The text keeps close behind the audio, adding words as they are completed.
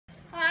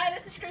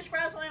is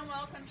Brazel and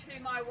welcome to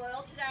my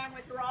world. Today I'm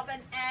with Robyn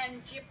and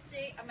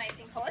Gypsy,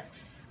 amazing horse.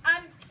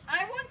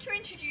 I want to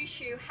introduce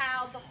you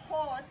how the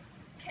horse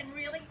can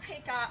really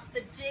pick up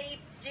the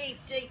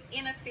deep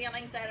inner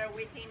feelings that are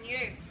within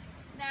you.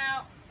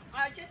 Now,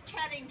 I was just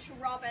chatting to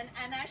Robyn,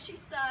 and as she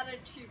started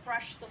to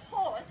brush the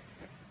horse,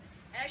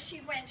 as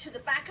she went to the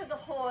back of the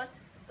horse,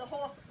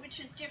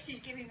 which is Gypsy's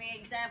giving me an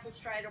example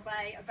straight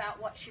away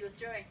about what she was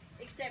doing,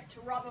 except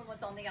Robyn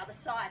was on the other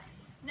side.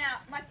 Now,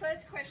 my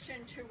first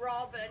question to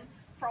Robyn,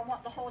 from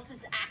what the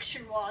horse's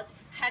action was,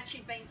 had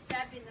she been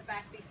stabbed in the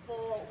back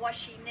before? Was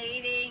she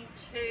needing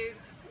to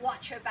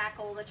watch her back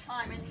all the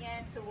time? And the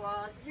answer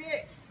was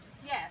yes.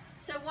 Yeah.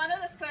 So one of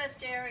the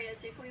first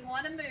areas, if we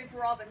want to move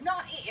Robyn,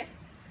 not if,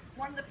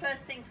 one of the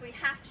first things we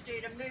have to do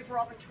to move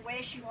Robyn to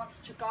where she wants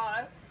to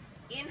go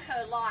in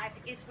her life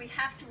is we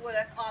have to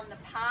work on the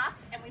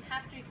past, and we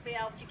have to be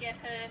able to get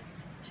her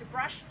to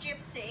brush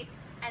Gypsy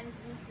and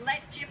let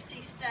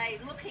Gypsy stay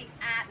looking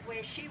at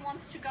where she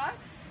wants to go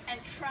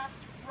and trust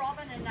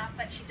Robyn enough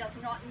that she does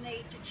not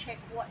need to check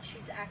what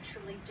she's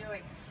actually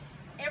doing.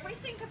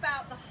 Everything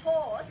about the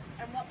horse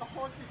and what the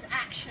horse's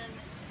action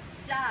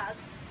does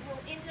will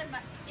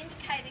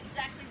indicate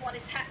exactly what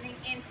is happening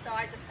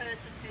inside the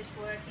person who's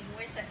working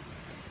with it.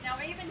 Now,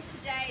 even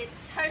today is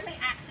totally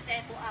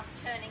accidental, us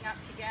turning up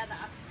together.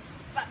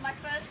 But my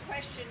first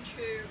question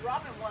to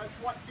Robyn was,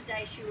 what's the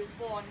day she was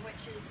born,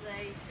 which is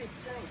the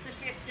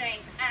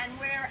 15th. And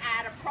we're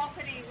at a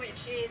property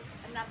which is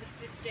a number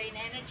 15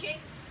 energy,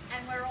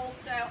 and we're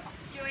also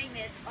doing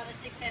this on a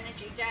 6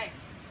 energy day.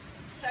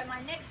 So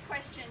my next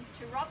questions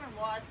to Robyn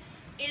was,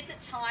 is it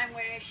time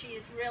where she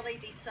has really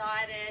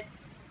decided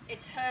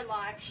it's her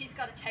life, she's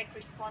got to take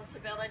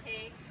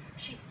responsibility,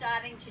 she's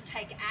starting to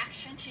take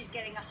action, she's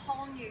getting a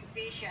whole new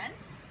vision.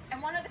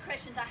 And one of the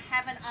questions I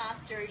haven't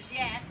asked her is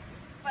yet,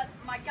 but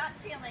my gut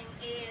feeling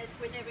is,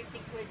 with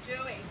everything we're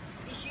doing,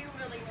 is you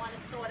really want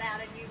to sort out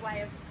a new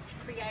way of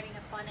creating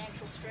a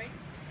financial stream.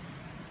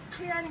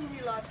 Creating a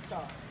new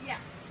lifestyle. Yeah.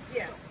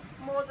 Yeah.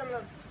 More than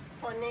a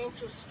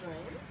financial stream.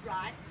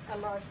 Right. A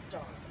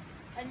lifestyle.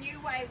 A new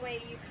way where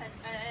you can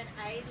earn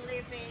a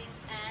living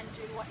and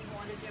do what you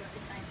want to do at the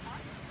same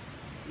time.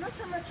 Not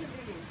so much a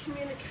living,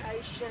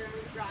 communication,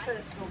 right.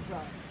 Personal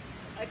growth.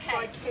 Okay.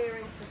 By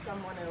caring for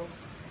someone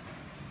else.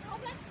 Oh,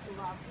 that's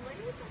lovely,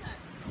 isn't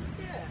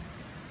it? Yeah.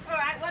 All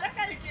right, what I'm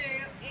going to do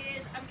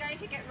is I'm going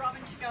to get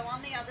Robyn to go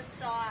on the other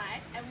side,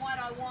 and what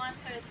I want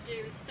her to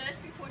do is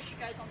first, before she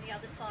goes on the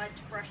other side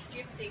to brush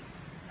Gypsy,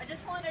 I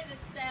just want her to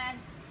stand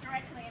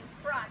directly in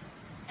front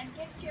and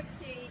get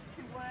Gypsy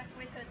to work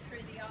with her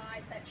through the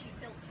eyes, that she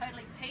feels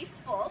totally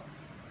peaceful.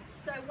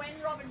 So when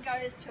Robyn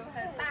goes to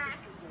her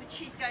back, which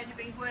she's going to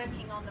be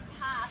working on the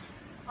past,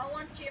 I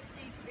want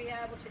Gypsy to be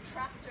able to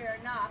trust her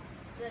enough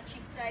that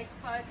she stays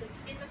focused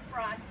in the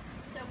front,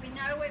 so we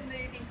know we're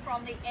moving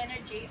from the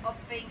energy of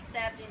being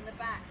stabbed in the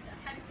back. So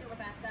how do you feel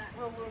about that?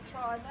 Well, we'll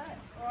try that.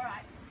 All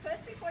right.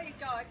 First, before you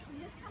go, can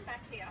you just come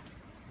back here?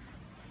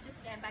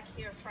 Just stand back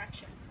here a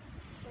fraction.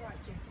 It's all right,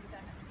 Gypsy, you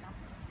don't have to come.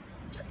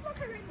 Just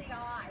look her in the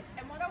eyes.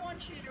 And what I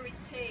want you to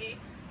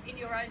repeat in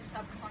your own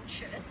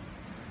subconscious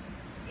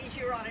is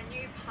you're on a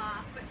new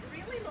path, but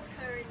really look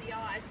her in the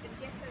eyes and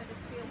get her to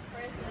feel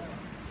present.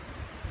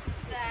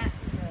 That,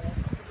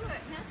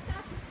 good. Now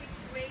start to think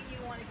where you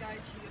want to go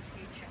to your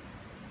future.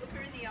 Look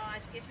her in the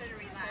eyes, get her to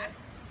relax.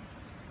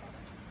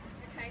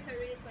 Okay, her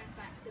ears went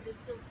back, so there's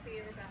still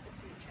fear about the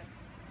future.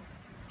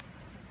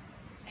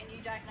 And you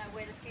don't know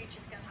where the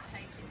future's going to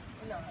take you.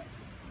 No.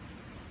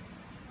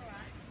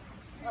 Alright.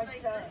 I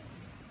don't.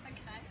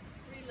 Okay,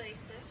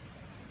 release it.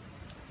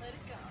 Let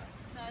it go.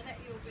 Know that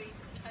you'll be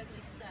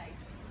totally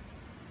safe.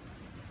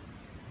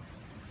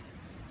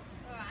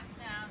 Alright,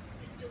 now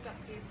you've still got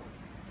fearful.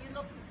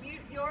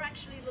 You're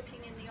actually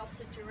looking in the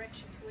opposite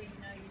direction to where you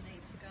know you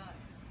need to go.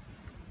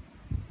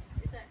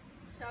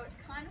 So it's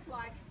kind of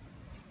like,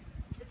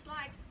 it's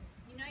like,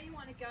 you know you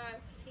want to go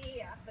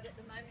here, but at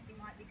the moment you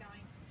might be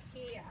going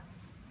here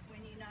when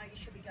you know you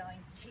should be going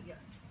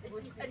here.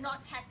 It's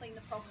not tackling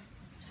the problem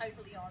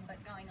totally on, but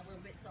going a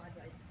little bit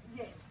sideways.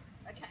 Yes.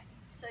 Okay,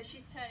 so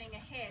she's turning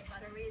ahead,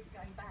 but her ears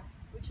are going back,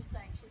 which is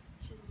saying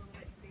she's a little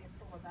bit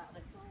fearful about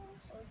it.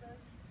 Oh, sorry.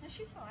 No,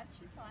 she's fine,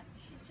 she's fine.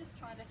 She's just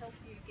trying to help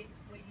you get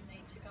where you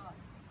need to go.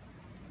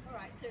 All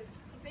right, so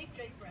big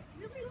deep breath.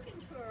 Really look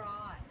into her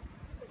eye.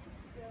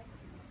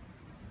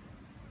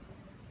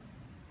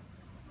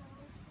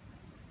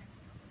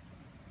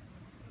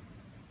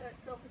 So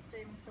it's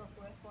self-esteem and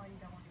self-worth why you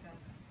don't want to go,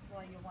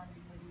 why you're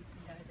wondering whether you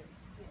can go there.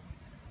 Yes.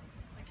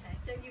 Okay,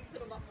 so you've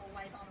put a lot more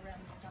weight on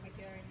around the stomach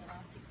area in the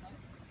last 6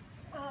 months?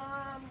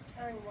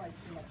 Carrying way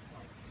too much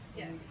weight.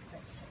 Yeah. In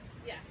section.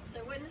 Yeah,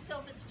 so when the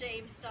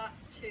self-esteem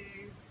starts to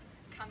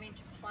come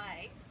into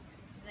play,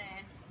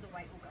 then the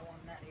weight will go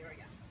on that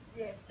area.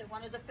 Yes. So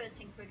one of the first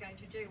things we're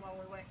going to do while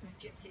we're working with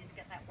Gypsy is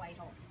get that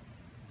weight off.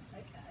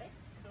 Okay.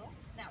 Cool.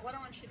 Now what I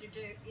want you to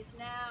do is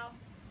now,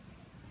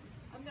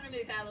 I'm going to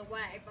move out of the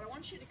way, but I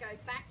want you to go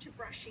back to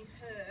brushing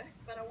her,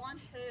 but I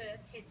want her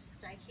head to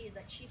stay here,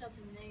 that she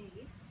doesn't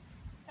need.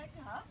 Back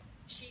to her.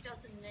 She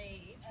doesn't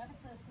need. Out of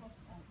personal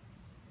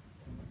space.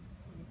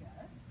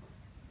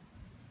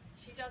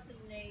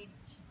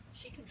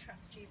 she can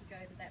trust you to go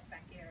to that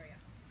back area.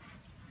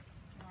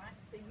 Alright,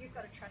 so you've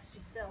got to trust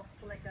yourself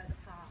to let go of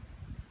the past.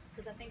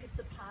 Because I think it's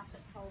the past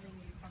that's holding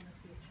you from the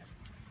future.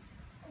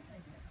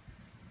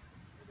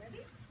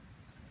 Ready?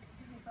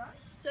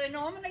 So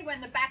normally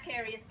when the back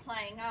area is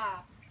playing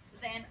up,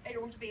 then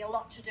it'll be a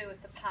lot to do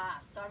with the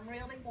past. So I'm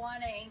really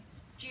wanting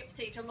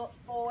Gypsy to look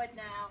forward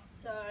now.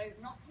 So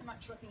not so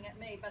much looking at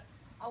me, but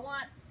I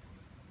want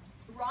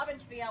Robyn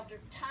to be able to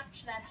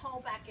touch that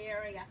whole back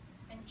area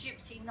and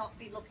Gypsy not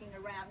be looking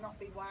around, not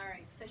be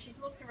worried. So she's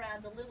looked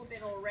around a little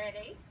bit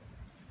already.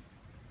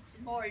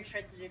 She's more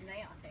interested in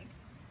me, I think.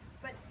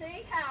 But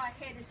see how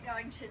her head is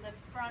going to the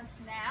front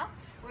now,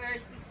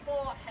 whereas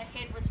before her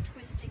head was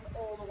twisting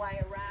all the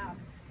way around.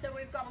 So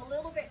we've got a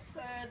little bit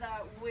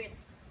further with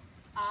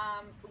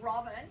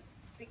Robyn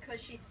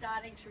because she's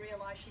starting to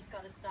realise she's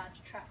got to start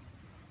to trust.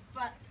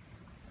 But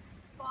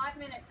 5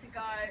 minutes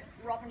ago,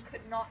 Robyn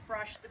could not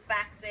brush the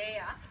back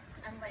there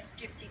unless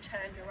Gypsy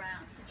turned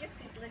around. So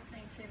Gypsy's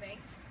listening to me.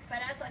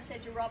 But as I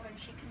said to Robyn,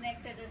 she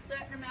connected a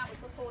certain amount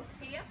with the horse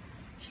here.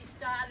 She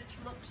started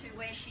to look to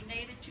where she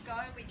needed to go.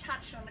 We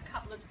touched on a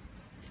couple of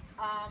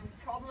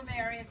problem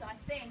areas, I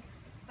think.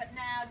 But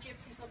now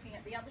Gypsy's looking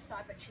at the other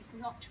side, but she's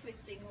not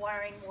twisting,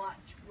 worrying what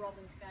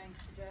Robyn's going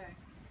to do.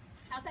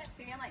 How's that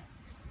feeling?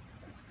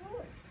 It's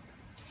good.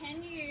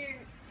 Can you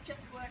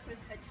just work with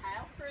her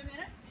tail for a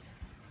minute?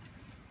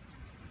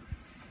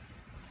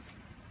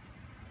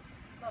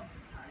 Love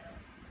the tail.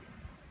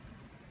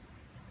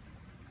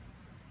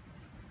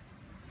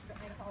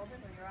 Got me to hold it,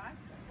 are you right?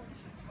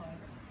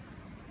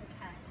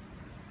 Okay.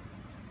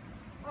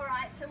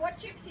 Alright, so what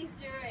Gypsy's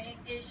doing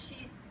is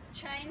she's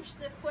changed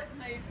the foot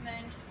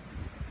movement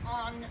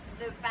on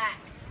the back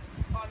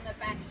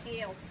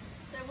heel.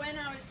 So when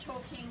I was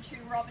talking to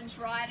Robyn's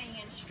riding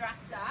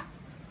instructor,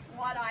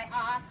 what I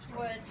asked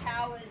was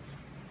how was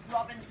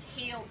Robyn's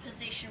heel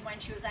position when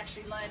she was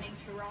actually learning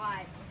to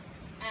ride.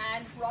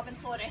 And Robyn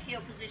thought her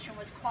heel position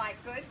was quite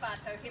good, but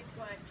her hips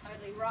weren't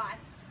totally right.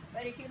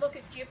 But if you look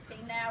at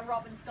Gypsy, now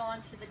Robyn's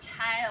gone to the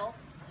tail,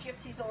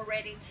 Gypsy's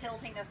already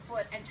tilting her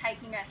foot and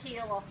taking her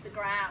heel off the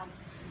ground.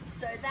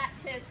 So that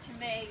says to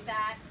me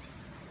that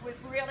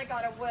we've really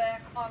got to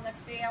work on the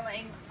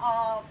feeling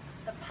of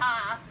the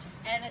past,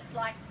 and it's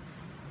like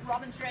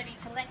Robyn's ready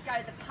to let go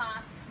of the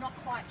past, not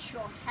quite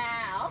sure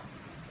how,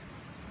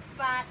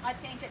 but I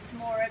think it's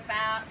more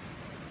about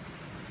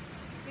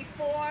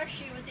before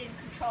she was in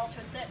control to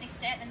a certain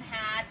extent and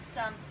had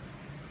some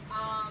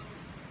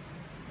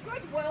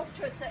good wealth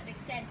to a certain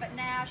extent, but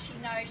now she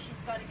knows she's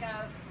got to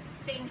go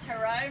things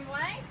her own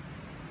way,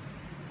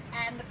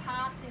 and the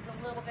past is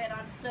a little bit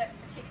uncertain,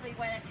 particularly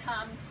when it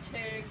comes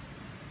to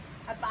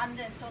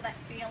abundance or that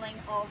feeling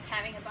of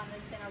having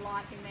abundance in her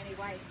life in many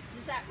ways.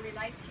 Does that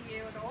relate to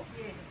you at all?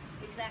 Yes.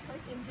 Exactly.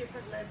 In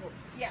different levels.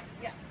 Yeah,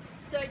 yeah.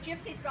 So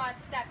Gypsy's got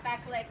that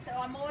back leg, so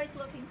I'm always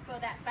looking for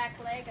that back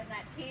leg and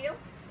that heel.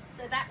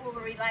 So that will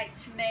relate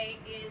to me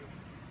is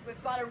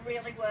we've got to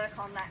really work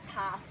on that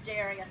past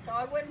area. So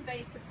I wouldn't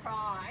be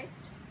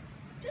surprised.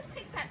 Just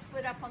pick that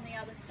foot up on the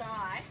other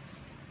side.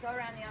 Go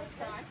around the other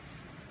side.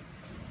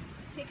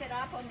 Pick it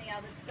up on the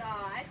other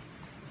side.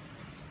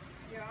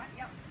 You're right?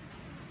 Yep.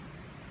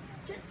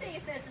 Just see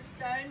if there's a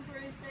stone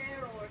bruise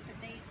there, or if it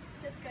needs,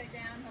 just go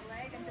down the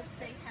leg and just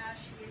see how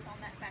she is on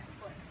that back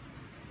foot.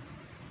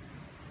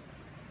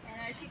 And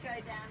as you go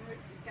down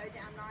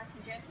nice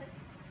and gently.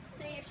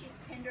 See if she's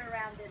tender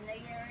around the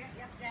knee area.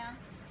 Yep, down.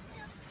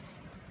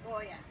 Yeah.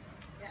 Oh yeah.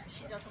 Yeah,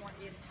 she doesn't want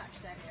you to touch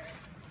that area.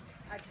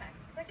 Okay.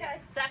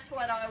 Okay. That's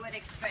what I would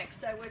expect.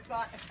 So we've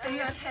got a fair, And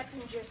that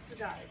happened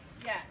yesterday.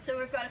 yeah, so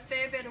we've got a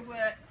fair bit of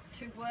work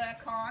to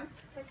work on.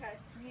 It's okay.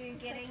 You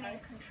getting okay. in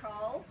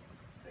control.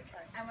 It's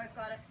okay. And we've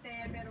got a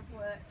fair bit of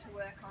work to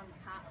work on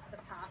the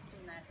past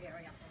in that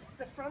area.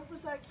 The front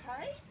was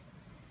okay.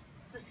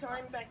 The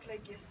same back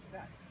leg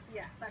yesterday.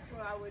 Yeah, that's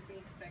where I would be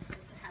expecting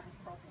to have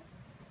a problem.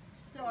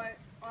 So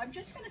I'm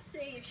just going to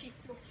see if she's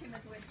still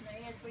timid with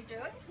me as we do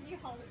it. Can you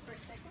hold it for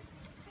a second?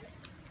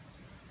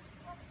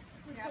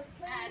 Yep.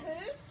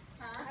 And,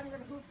 I haven't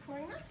got a hoof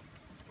cleaner.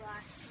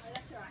 right, no,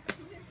 that's all right. Can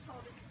you just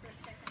hold this for a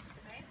second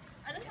for me?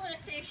 I just want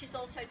to see if she's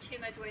also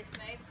timid with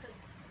me because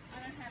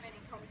I don't have any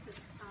problems with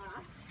the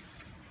past.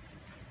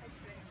 That's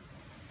good.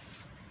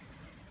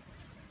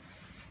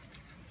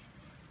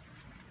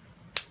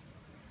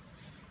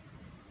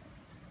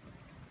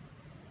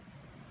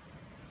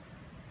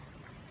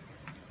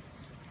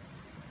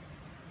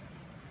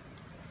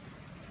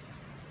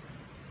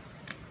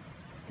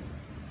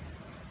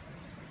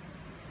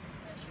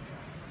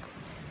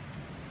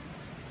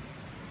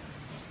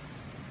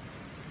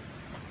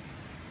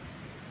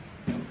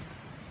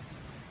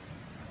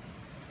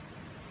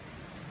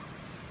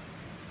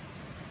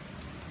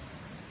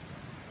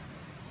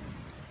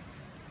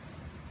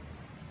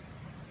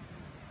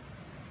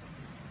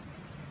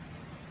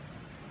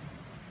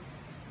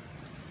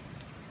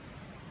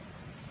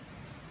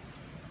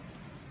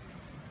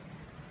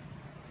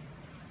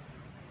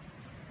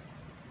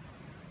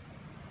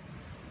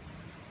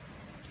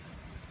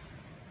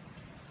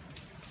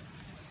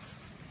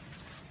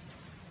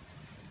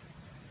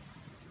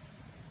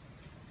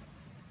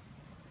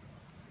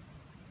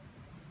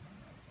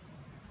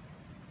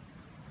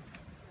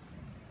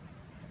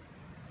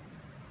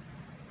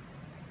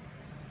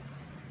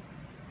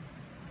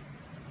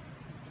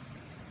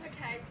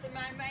 Okay, so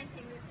my main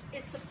thing is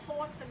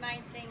support, the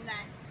main thing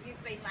that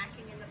you've been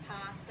lacking in the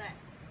past, that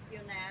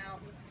you're now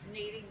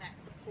needing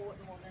that support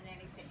more than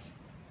anything.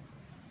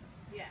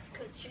 Yeah,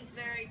 because she's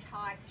very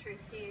tight through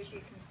here, as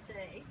you can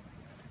see.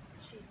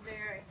 She's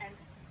very, and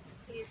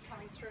here's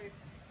coming through.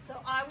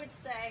 So I would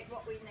say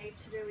what we need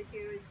to do with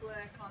you is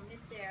work on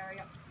this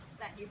area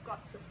that you've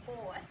got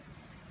support.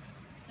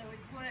 So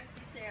we've worked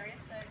this area,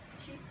 so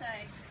she's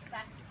saying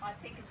that's, I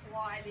think is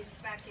why this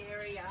back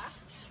area,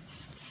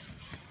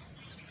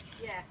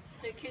 yeah,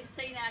 so you can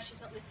see now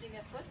she's not lifting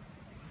her foot.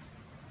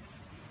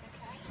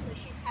 Okay, so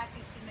she's happy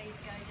for me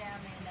to go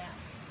down there now.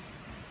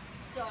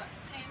 So,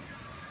 hands,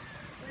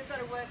 we've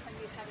got to work on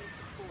you having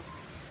support.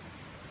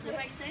 Does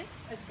that make sense?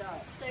 It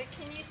does. So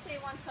can you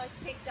see once I've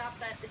picked up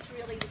that it's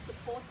really the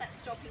support that's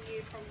stopping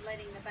you from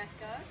letting the back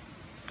go?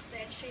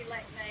 Then she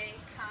let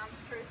me come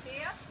through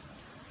here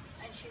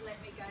and she let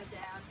me go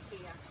down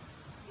here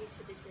into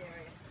this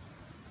area.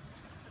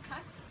 Okay?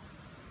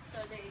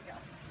 So there you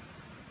go.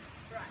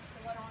 Right,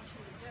 so what I want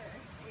you to do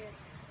is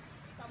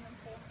thumb and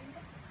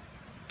forefinger.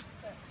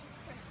 So just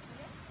press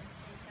here and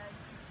see how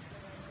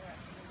you're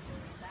actually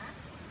doing that.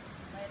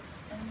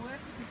 And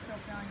work with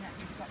yourself knowing that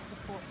you've got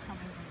support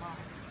coming in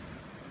line.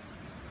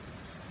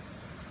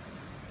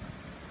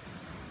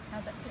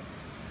 How's that feel?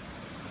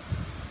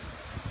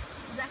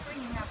 Is that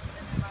bringing up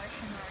an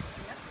emotion right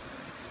here?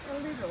 A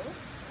little.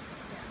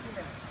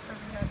 Yeah. A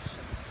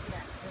reaction.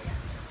 Yeah,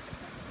 reaction.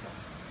 Okay, cool.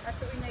 That's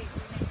what we need.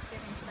 We need to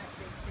get into that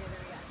deep sea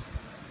reaction.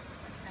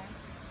 Okay.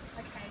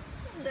 Okay.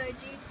 So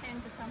do you tend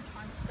to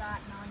sometimes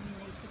start knowing you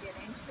need to get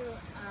into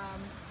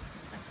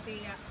a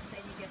fear,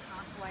 then you get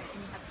halfway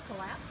and you have to pull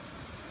out?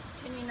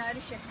 Can you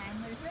notice your hand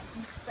movement?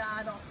 You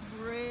start off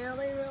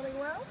really, really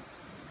well.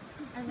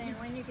 And then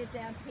when you get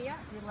down here,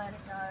 you let it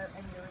go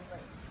and you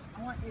release.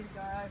 I want you to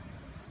go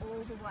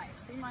all the way.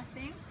 See my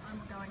thing? I'm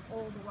going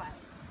all the way.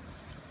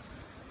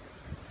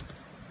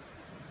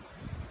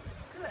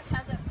 Good.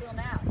 How's that feel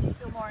now? Do you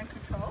feel more in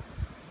control?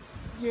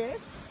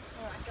 Yes.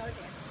 All right, go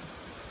again.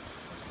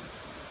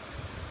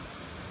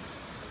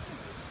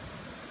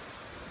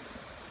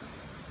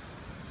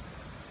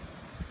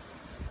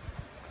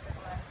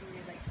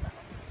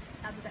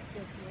 How did that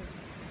feel to you?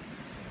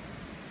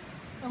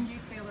 Do you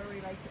feel a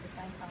release at the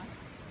same time?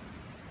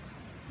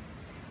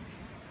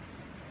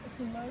 It's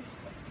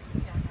emotional.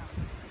 Yeah, no.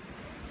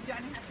 You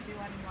only have to do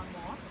one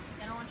more.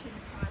 Then I want you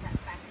to try that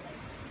back leg.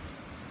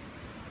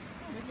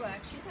 Good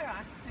work. She's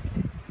alright.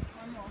 Okay.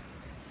 One more.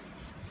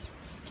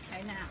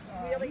 Okay, now.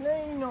 Really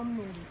Lean on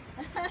me.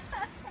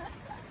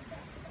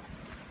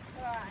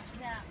 Alright,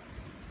 now.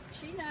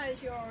 She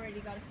knows you've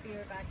already got a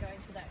fear about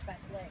going to that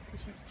back leg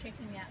because she's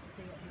checking out to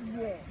see what you're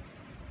doing. Yes.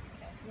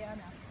 Okay, yeah, I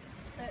know.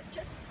 So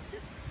just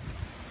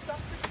stop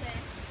for a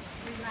sec,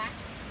 relax,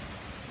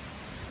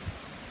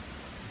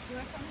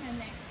 work on her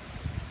neck.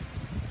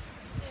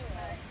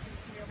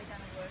 She's really going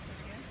to work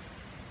with you.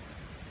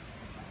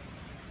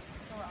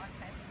 Alright,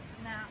 okay.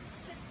 Now,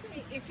 just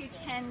see if you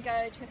can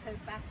go to her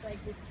back leg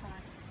this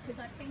time, because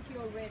I think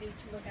you're ready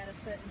to look at a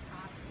certain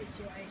part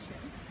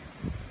situation,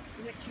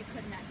 which you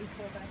couldn't at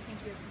before, but I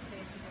think you're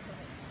prepared to look at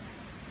it.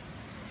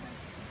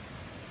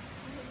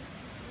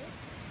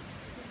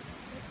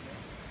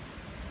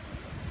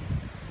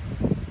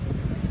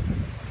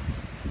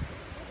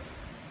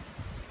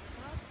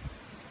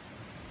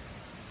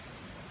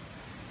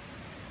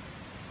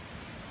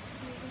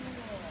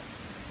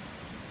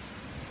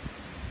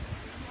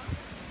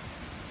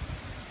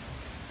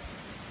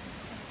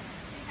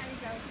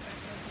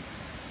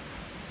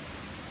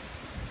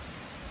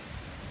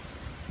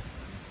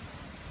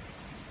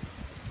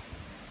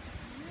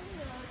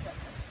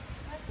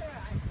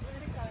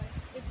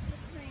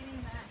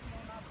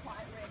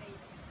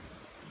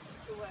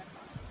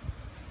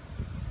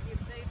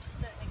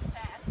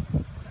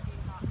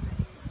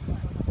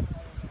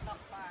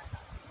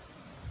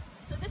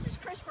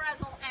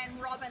 Brazel and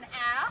Robyn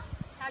out.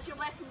 How's your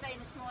lesson been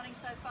this morning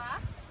so far?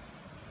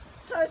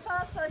 So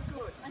far, so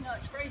good. I know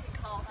it's freezing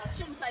cold. I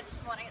shouldn't say this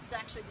morning, it's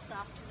actually this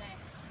afternoon.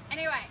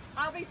 Anyway,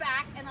 I'll be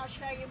back and I'll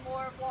show you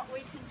more of what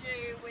we can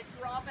do with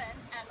Robyn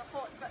and the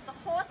horse. But the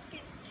horse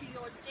gets to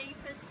your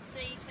deepest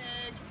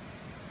seated,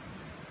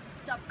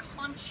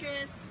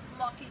 subconscious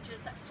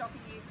blockages that's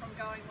stopping you from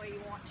going where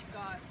you want to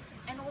go.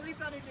 And all you've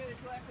got to do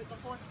is work with the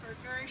horse for a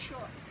very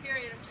short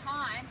period of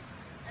time,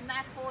 and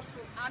that horse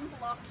will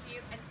unblock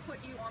you and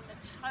put you on the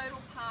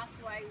total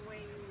pathway where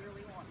you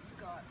really want to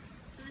go.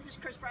 So this is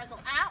Brazel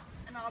out,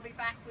 and I'll be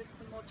back with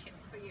some more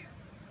tips for you.